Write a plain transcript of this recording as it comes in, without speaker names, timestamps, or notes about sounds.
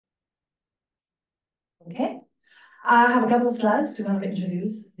Okay, I have a couple of slides to kind of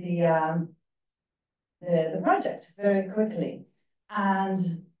introduce the project very quickly. And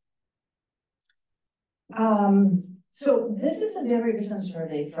so this is a very recent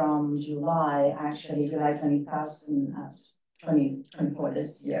survey from July, actually, July 2024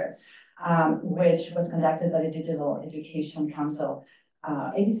 this year, which was conducted by the Digital Education Council.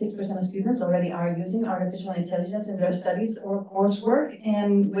 86% of students already are using artificial intelligence in their studies or coursework,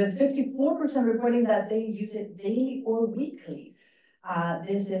 and with 54% reporting that they use it daily or weekly.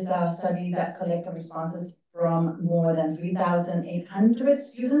 This is a study that collected responses from more than 3,800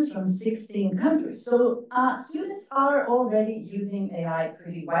 students from 16 countries. So students are already using AI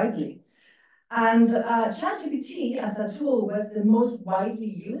pretty widely. And ChatGPT as a tool was the most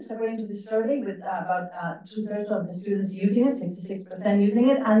widely used, according to the survey, with about 2/3 of the students using it, 66% using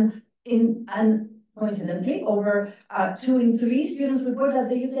it, and coincidentally, over 2 in 3 students report that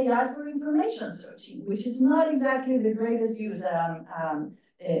they use AI for information searching, which is not exactly the greatest use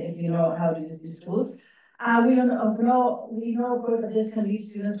if you know how to use these tools. We know, of course, that this can lead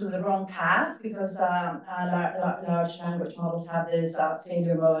students to the wrong path because large language models have this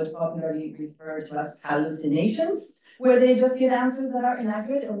failure mode, popularly referred to as hallucinations, where they just give answers that are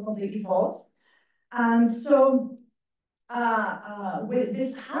inaccurate or completely false. And so with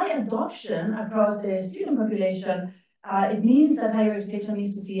this high adoption across the student population, it means that higher education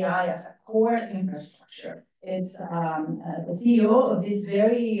needs to see AI as a core infrastructure. It's the CEO of this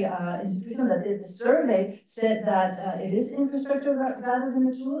very institution that did the survey said that it is infrastructure rather than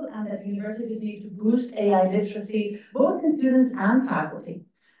a tool, and that universities need to boost AI literacy, both in students and faculty.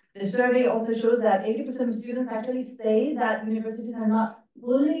 The survey also shows that 80% of students actually say that universities are not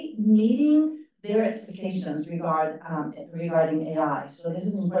fully meeting their expectations regarding AI. So this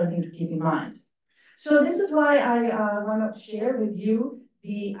is an important thing to keep in mind. So this is why I want to share with you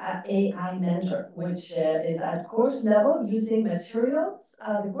the AI mentor, which is at course level using materials,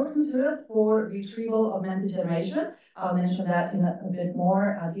 the course material for retrieval-augmented generation. I'll mention that in a bit more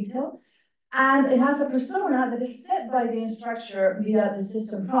detail. And it has a persona that is set by the instructor via the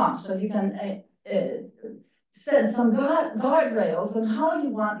system prompt. So you can set some guardrails on how you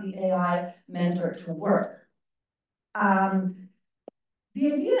want the AI mentor to work. The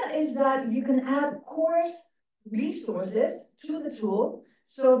idea is that you can add course resources to the tool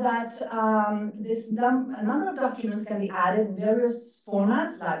so that a number of documents can be added in various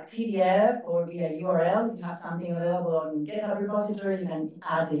formats like PDF or via URL. If you have something available on GitHub repository, you can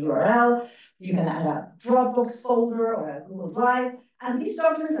add the URL. You can add a Dropbox folder or a Google Drive. And these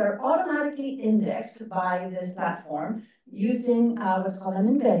documents are automatically indexed by this platform using what's called an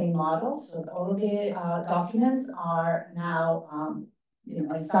embedding model. So all of the documents are now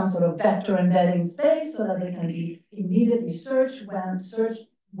in some sort of vector embedding space so that they can be immediately searched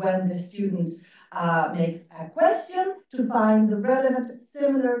when the student makes a question to find the relevant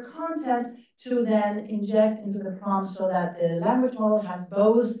similar content to then inject into the prompt so that the language model has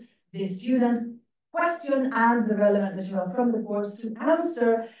both the student question and the relevant material from the course to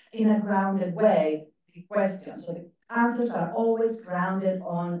answer in a grounded way the question. So the answers are always grounded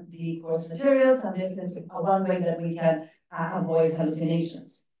on the course materials, and this is one way that we can avoid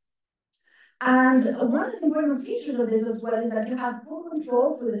hallucinations. And one of the important features of this as well is that you have full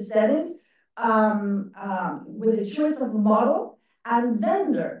control through the settings with the choice of model and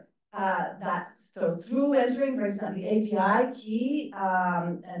vendor. So through entering, for example, the API key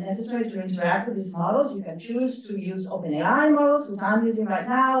necessary to interact with these models, you can choose to use OpenAI models, which I'm using right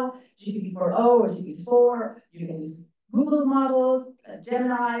now, GPT-4o or GPT-4. You can use Google models,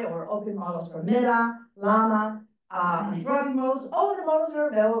 Gemini, or open models from Meta, Llama, Anthropic models. All of the models are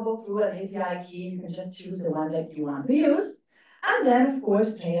available through an API key. You can just choose the one that you want to use. And then, of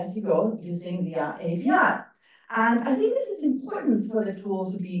course, pay as you go using the API. And I think this is important for the tool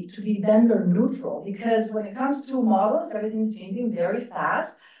to be vendor neutral, because when it comes to models, everything's changing very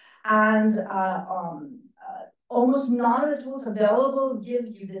fast. And almost none of the tools available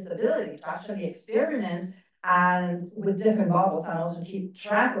give you this ability to actually experiment and with different models and also keep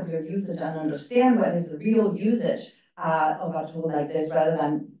track of your usage and understand what is the real usage of a tool like this rather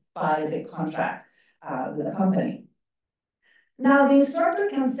than buy a big contract with a company. Now, the instructor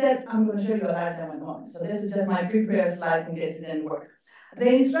can set, I'm going to show you a diagram in a moment. So this is just my prepared slides in case it didn't work. The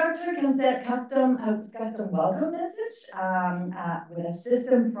instructor can set custom welcome message with a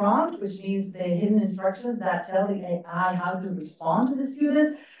system prompt, which means the hidden instructions that tell the AI how to respond to the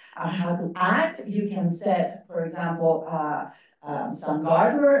student, how to act. You can set, for example, some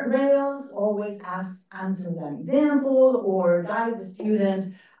guardrails, always answer an example, or guide the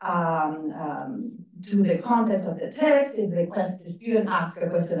student to the context of the text if the student asks a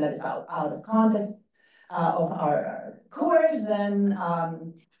question that is out of context. of our course, then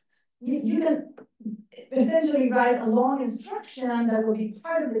you can essentially write a long instruction that will be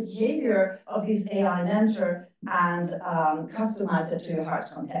part of the behavior of this AI mentor and customize it to your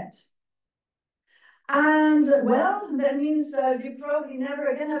heart's content. And well, that means you probably never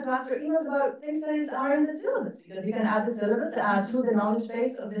again have to answer emails about things that are in the syllabus, because you can add the syllabus to the knowledge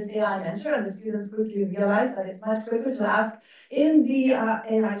base of this AI mentor, and the students quickly realize that it's much quicker to ask in the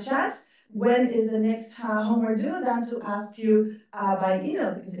AI chat, when is the next homework due, than to ask you by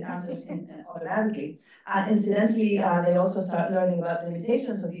email, because it answers automatically. Incidentally, they also start learning about the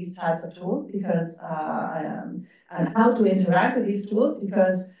limitations of these types of tools, because and how to interact with these tools,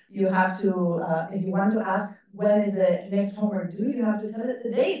 because you have to, if you want to ask when is the next homework due, you have to tell it the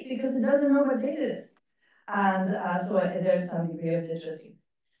date, because it doesn't know what date it is. And so there's some degree of literacy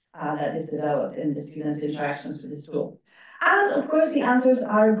that is developed in the students' interactions with this tool. And of course, the answers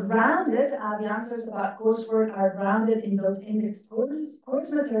are grounded. The answers about coursework are grounded in those indexed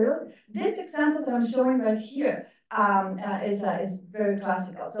course material. This example that I'm showing right here is very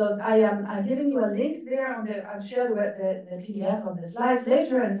classical. So I'm giving you a link there on the, I'll share the PDF of the slides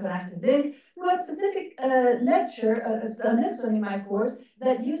later, and it's an active link to a specific lecture, it's a lecture in my course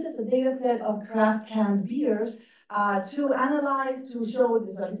that uses a data set of craft canned beers to analyze, to show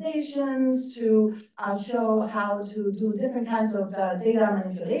visualizations, to show how to do different kinds of data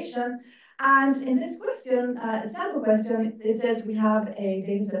manipulation. And in this question, sample question, it says we have a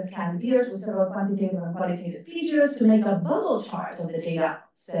data set of canned beers with several quantitative and qualitative features to make a bubble chart of the data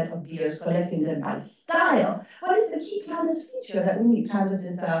set of beers, collecting them by style. What is the key pandas feature that we need? Pandas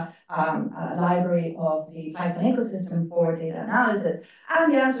is a library of the Python ecosystem for data analysis.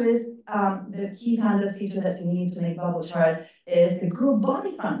 And the answer is the key pandas feature that you need to make bubble chart is the group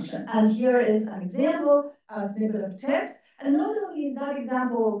body function. And here is an example, a snippet of text. And not only is that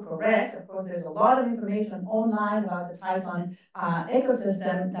example correct, of course, there's a lot of information online about the Python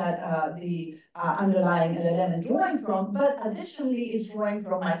ecosystem that the underlying LLM is drawing from, but additionally, it's drawing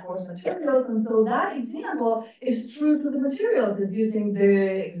from my course materials. And so that example is true to the materials. It's using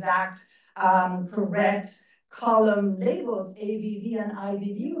the exact correct column labels, ABV and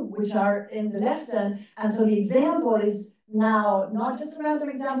IBV, which are in the lesson. And so the example is now not just a random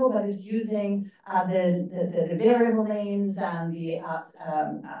example, but is using the variable names and the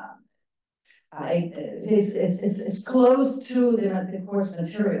it's close to the course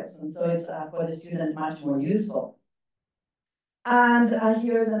materials, and so it's for the student much more useful. And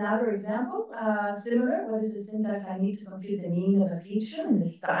here's another example, similar. What is the syntax I need to compute the meaning of a feature in the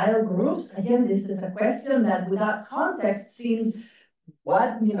style groups? Again, this is a question that without context seems,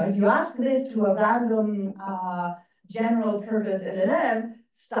 what, if you ask this to a random general purpose LLM,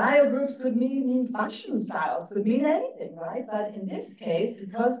 style groups could mean function styles, could mean anything, right? But in this case,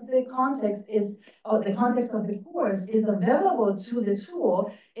 because the context is, or the context of the course is available to the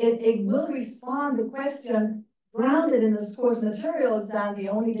tool, it will respond the question grounded in the course materials, and the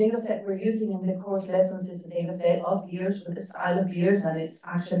only data set we're using in the course lessons is the data set of beers with the style of beers, and it's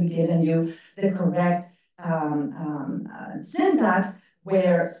actually given you the correct syntax,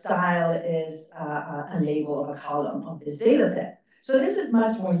 where style is a label of a column of this data set. So this is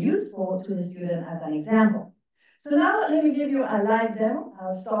much more useful to the student as an example. So now let me give you a live demo.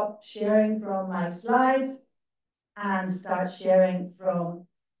 I'll stop sharing from my slides and start sharing from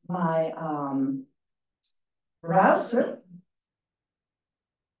my browser.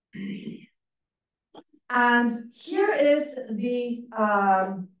 And here is the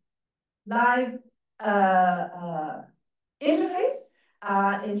live interface.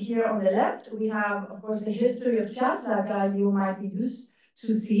 And here on the left, we have, of course, the history of chats that you might be used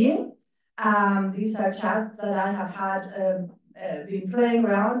to seeing. These are chats that I have had been playing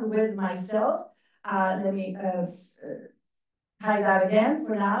around with myself. Let me hide that again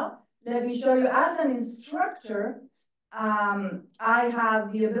for now. Let me show you as an instructor, I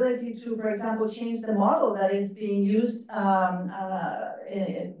have the ability to, for example, change the model that is being used in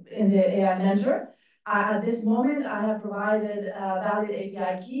the AI mentor. At this moment, I have provided a valid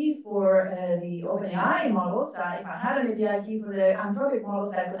API key for the OpenAI models. If I had an API key for the Anthropic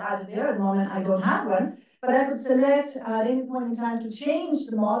models, I could add it there. At the moment, I don't have one. But I could select at any point in time to change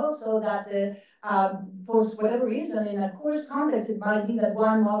the model so that the for whatever reason, in a course context, it might be that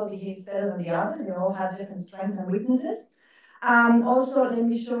one model behaves better than the other. They all have different strengths and weaknesses. Also, let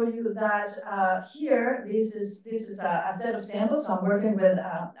me show you that here, this is a set of samples. So I'm working with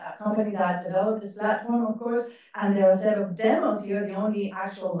a company that developed this platform, of course, and there are a set of demos here. The only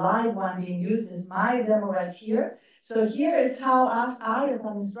actual live one being used is my demo right here. So here is how I, as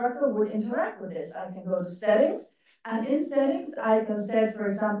an instructor, would interact with this. I can go to settings, and in settings, I can set, for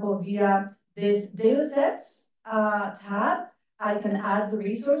example, via this data sets tab. I can add the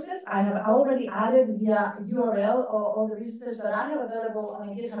resources. I have already added via URL all the resources that I have available on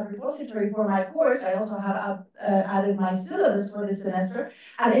a GitHub repository for my course. I also have added my syllabus for this semester.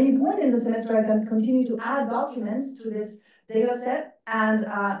 At any point in the semester, I can continue to add documents to this data set, and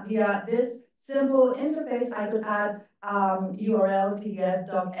via this simple interface, I could add URL, PDF,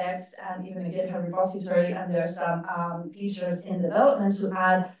 docx, and even a GitHub repository, and there's some features in development to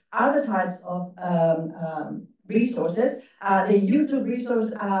add other types of resources. The YouTube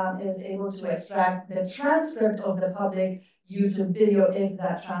resource is able to extract the transcript of the public YouTube video if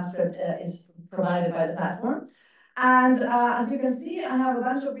that transcript is provided by the platform. And as you can see, I have a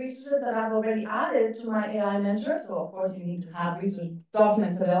bunch of resources that I've already added to my AI mentor. So of course, you need to have resource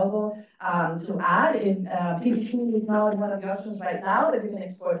documents available to add. If PPT is not one of the options right now, but you can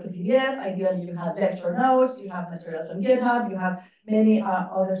export to PDF. Ideally, you have lecture notes, you have materials on GitHub, you have many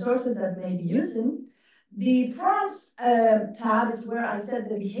other sources that may be using. The prompts tab is where I set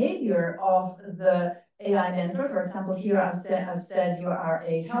the behavior of the AI mentor. For example, here I've said you are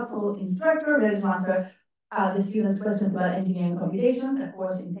a helpful instructor, ready to answer the students' questions about engineering computations, a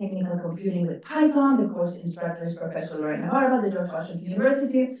course in technical computing with Python. The course instructor is Professor Lorena Barba, the George Washington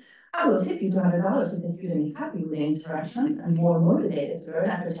University. I will tip you $200 if the student is happy with the interactions and more motivated to learn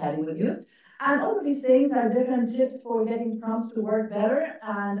after chatting with you. And all of these things are different tips for getting prompts to work better.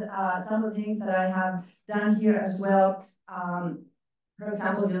 And some of the things that I have done here as well. For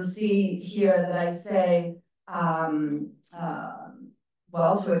example, you'll see here that I say,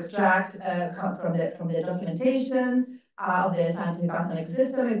 well, to extract from the documentation of the scientific mathematical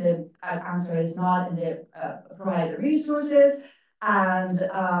system, if the answer is not in the provided resources. And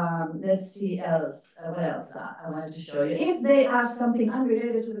let's see what else I wanted to show you. If they ask something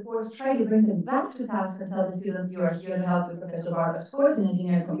unrelated to the course, try to bring them back to task and tell the student you are here to help with Professor Barba's course in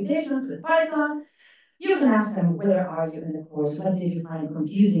engineering computations with Python. You can ask them, where are you in the course? What did you find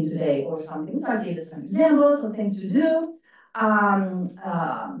confusing today or something? So I gave you some examples of things to do.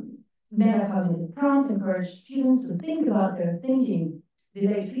 Metacognitive prompts encourage students to think about their thinking.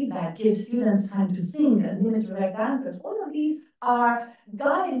 Delayed feedback gives students time to think and limit direct answers. All of these are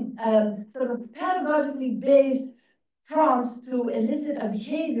guided, sort of pedagogically based prompts to elicit a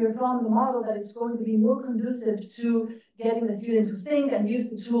behavior from the model that is going to be more conducive to getting the student to think and use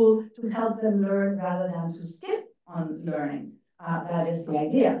the tool to help them learn rather than to skip on learning. That is the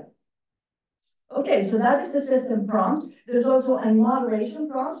idea. Okay, so that is the system prompt. There's also a moderation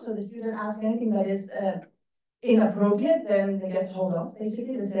prompt. So the student asks anything that is inappropriate, then they get told off.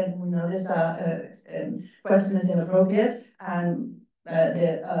 Basically, they said, we know this question is inappropriate, and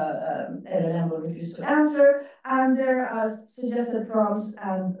the LLM will refuse to answer. And there are suggested prompts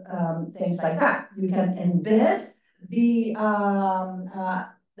and things like that. You can embed the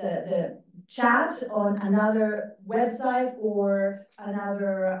chat on another website or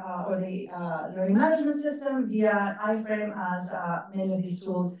another or the learning management system via iframe, as many of these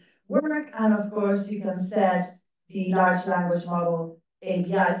tools work. And of course, you can set the large language model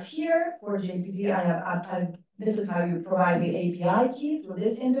APIs here. For GPT, this is how you provide the API key through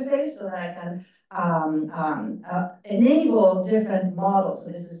this interface so that I can enable different models.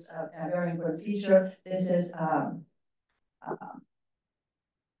 So this is a very important feature. This is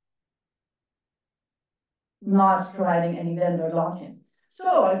not providing any vendor lock-in.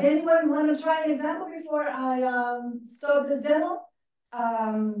 So, anyone want to try an example before I stop this demo?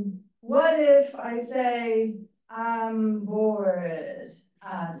 What if I say, I'm bored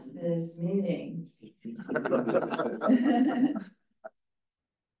at this meeting?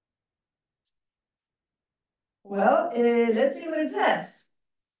 Well, let's see what it says.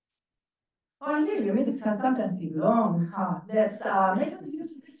 Oh, yeah, your meetings can sometimes be long, huh? Let's make a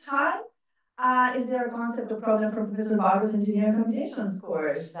use of this time. Is there a concept or problem from Professor Barba's engineering computations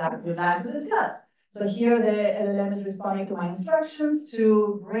course that we'd like to discuss? So here the LLM is responding to my instructions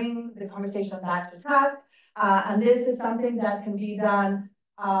to bring the conversation back to task. And this is something that can be done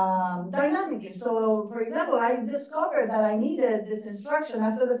dynamically. So for example, I discovered that I needed this instruction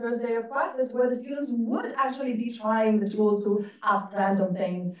after the first day of classes where the students would actually be trying the tool to ask random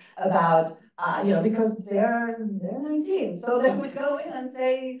things about because they're 19. So they would go in and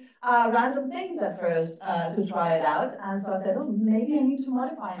say random things at first to try it out. And so I said, oh, maybe I need to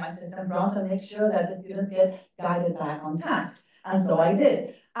modify my system prompt and make sure that the students get guided back on task. And so I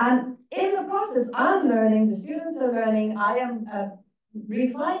did. And in the process, I'm learning, the students are learning, I am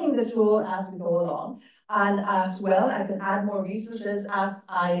refining the tool as we go along. And as well, I can add more resources as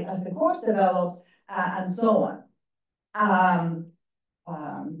the course develops and so on.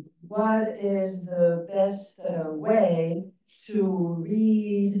 What is the best way to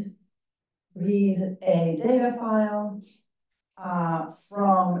read read a data file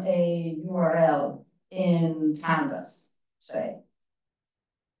from a URL in Canvas, say.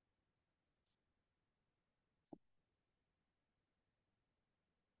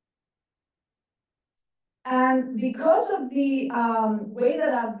 And because of the way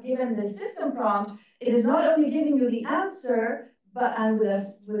that I've given the system prompt, it is not only giving you the answer, but and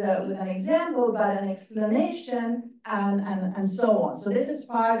with an example, but an explanation and so on. So this is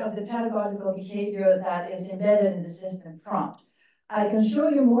part of the pedagogical behavior that is embedded in the system prompt. I can show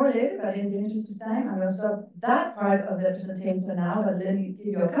you more later, but in the interest of time, I'm going to stop that part of the presentation for now, but let me give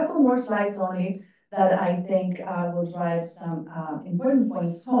you a couple more slides only that I think will drive some important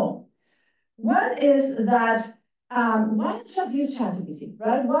points home. One is that why not just use ChatGPT,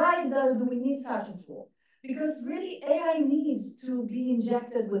 right? Why do we need such a tool? Because really AI needs to be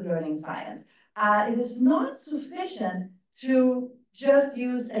injected with learning science. It is not sufficient to just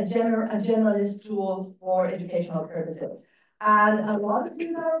use a generalist tool for educational purposes. And a lot of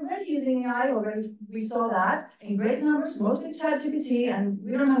you are already using AI already. We saw that in great numbers, mostly ChatGPT, and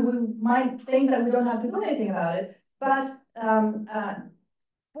we might think that we don't have to do anything about it, but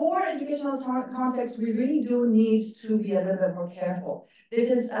for educational context, we really do need to be a little bit more careful. This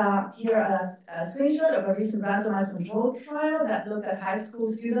is here a screenshot of a recent randomized controlled trial that looked at high school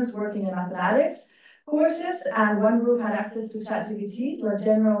students working in mathematics courses, and one group had access to ChatGPT, to a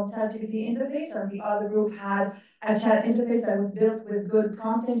general ChatGPT interface, and the other group had a chat interface that was built with good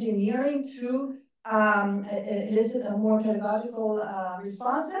prompt engineering to elicit a more pedagogical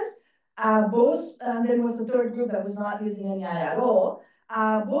responses. There was a third group that was not using any AI at all.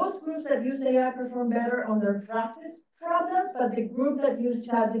 Both groups that used AI performed better on their practice problems, but the group that used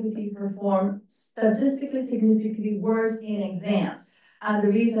ChatGPT performed statistically significantly worse in exams. And the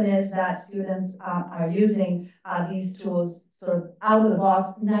reason is that students are using these tools sort of out of the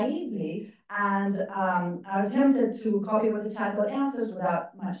box naively and are tempted to copy what the chatbot answers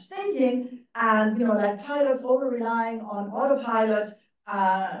without much thinking. And, like pilots over-relying on autopilot,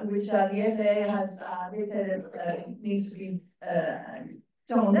 which the FAA has dictated needs to be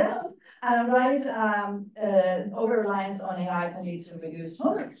toned down, and over-reliance on AI can lead to reduced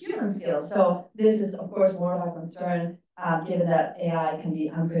human skills. So this is, of course, more of a concern given that AI can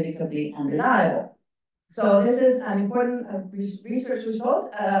be unpredictably unreliable. So this is an important research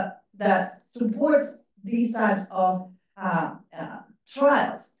result that supports these types of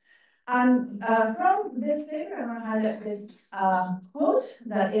trials. And from this paper, I'm going to highlight this quote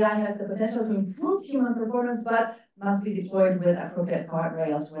that AI has the potential to improve human performance, but must be deployed with appropriate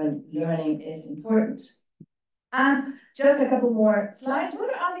guardrails when learning is important. And just a couple more slides. What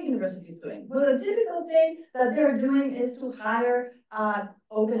are other universities doing? Well, the typical thing that they're doing is to hire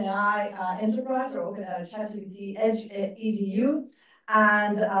OpenAI Enterprise or ChatGPT Edge EDU.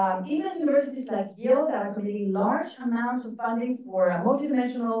 And even universities like Yale that are committing large amounts of funding for a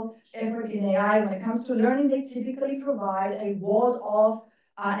multidimensional effort in AI when it comes to learning, they typically provide a walled-off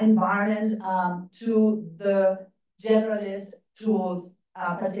environment to the generalist tools,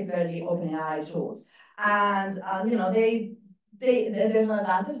 particularly OpenAI tools. And there's an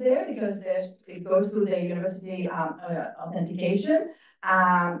advantage there because it goes through the university authentication.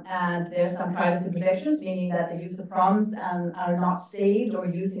 And there's some privacy protections, meaning that they use the prompts and are not saved or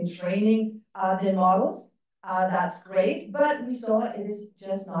used in training the models. That's great, but we saw it is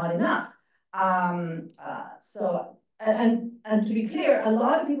just not enough. And to be clear, a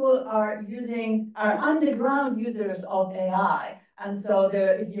lot of people are underground users of AI. And so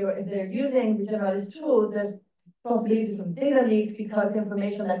if they're using the generalist tools, there's possibility of data leak because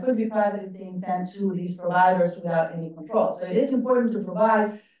information that could be private is being sent to these providers without any control. So it is important to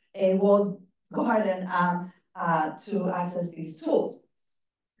provide a walled garden to access these tools.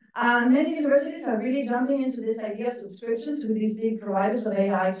 Many universities are really jumping into this idea of subscriptions with these big providers of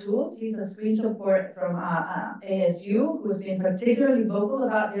AI tools. Here's a screenshot from ASU, who's been particularly vocal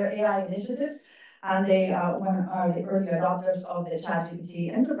about their AI initiatives, and they are the early adopters of the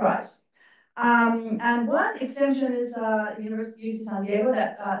ChatGPT Enterprise. And one extension is University of San Diego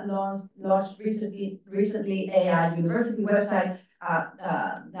that launched recently AI University website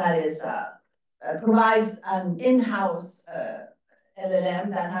that provides an in-house LLM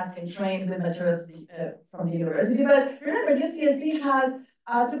that has been trained with materials from the university. But remember, UCSD has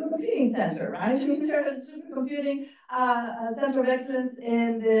a supercomputing center, right? I mean, they're a supercomputing center of excellence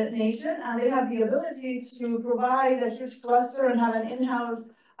in the nation, and they have the ability to provide a huge cluster and have an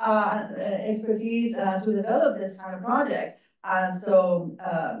in-house expertise to develop this kind of project. So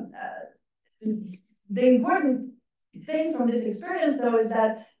the important thing from this experience, though, is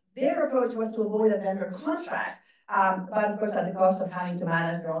that their approach was to avoid a vendor contract. but of course at the cost of having to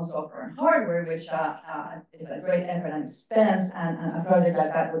manage their own software and hardware, which is a great effort and expense, and a project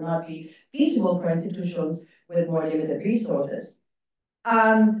like that would not be feasible for institutions with more limited resources.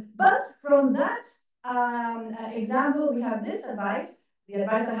 But from that example, we have this advice. The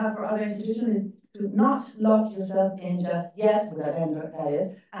advice I have for other institutions is to not lock yourself in just yet with a vendor, that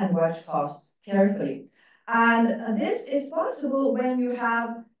is, and watch costs carefully. And this is possible when you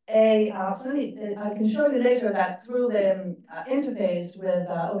have I can show you later that through the interface with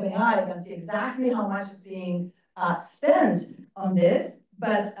OpenAI, you can see exactly how much is being spent on this.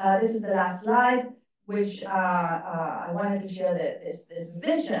 But this is the last slide, which I wanted to share this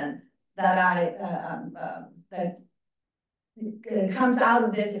vision that that comes out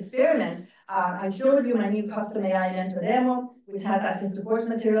of this experiment. I showed you my new custom AI mentor demo, which has access to course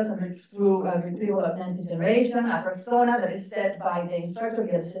materials and through retrieval-augmented generation, a persona that is set by the instructor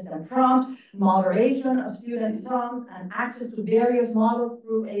via the system prompt, moderation of student prompts, and access to various models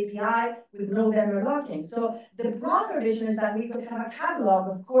through API with no vendor locking. So the broader vision is that we could have a catalog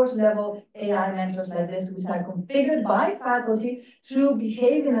of course-level AI mentors like this, which are configured by faculty to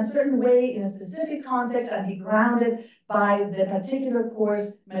behave in a certain way in a specific context and be grounded by the particular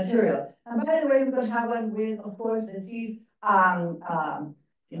course materials. And by the way, we could have one with, of course, the C's bylaws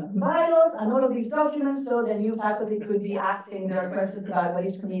and all of these documents, so the new faculty could be asking their questions about what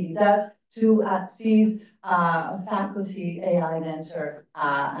each committee does to C's faculty AI mentor,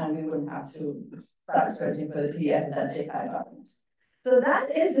 and we wouldn't have to start searching for the PDF of that API document. So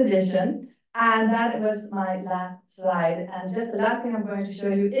that is the vision, and that was my last slide. And just the last thing I'm going to show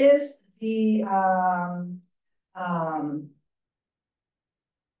you is the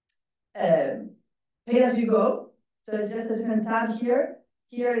pay as you go. So it's just a different tab here.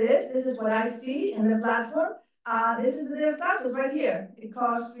 Here it is. This is what I see in the platform. This is the day of classes right here. It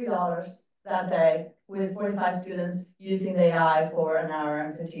costs $3 that day with 45 students using the AI for an hour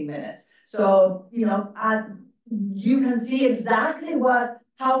and 15 minutes. So, you know, you can see exactly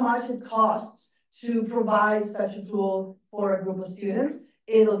how much it costs to provide such a tool for a group of students.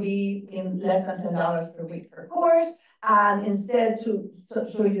 It'll be in less than $10 per week per course. And instead,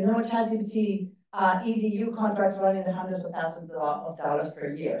 so you know, ChatGPT EDU contracts run in the hundreds of thousands of dollars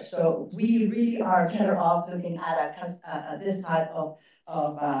per year. So we really are better off looking at this type of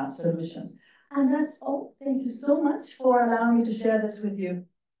solution. And that's all. Thank you so much for allowing me to share this with you.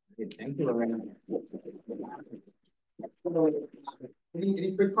 Thank you, Lorena.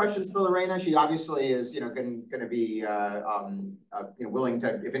 Any quick questions for Lorena? She obviously is, going to be, willing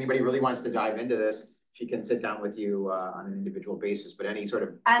to. If anybody really wants to dive into this, she can sit down with you on an individual basis. But any sort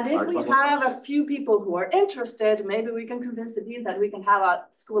of if we have a few people who are interested, maybe we can convince the dean that we can have a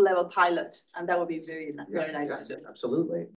school level pilot, and that would be very nice to do. Absolutely.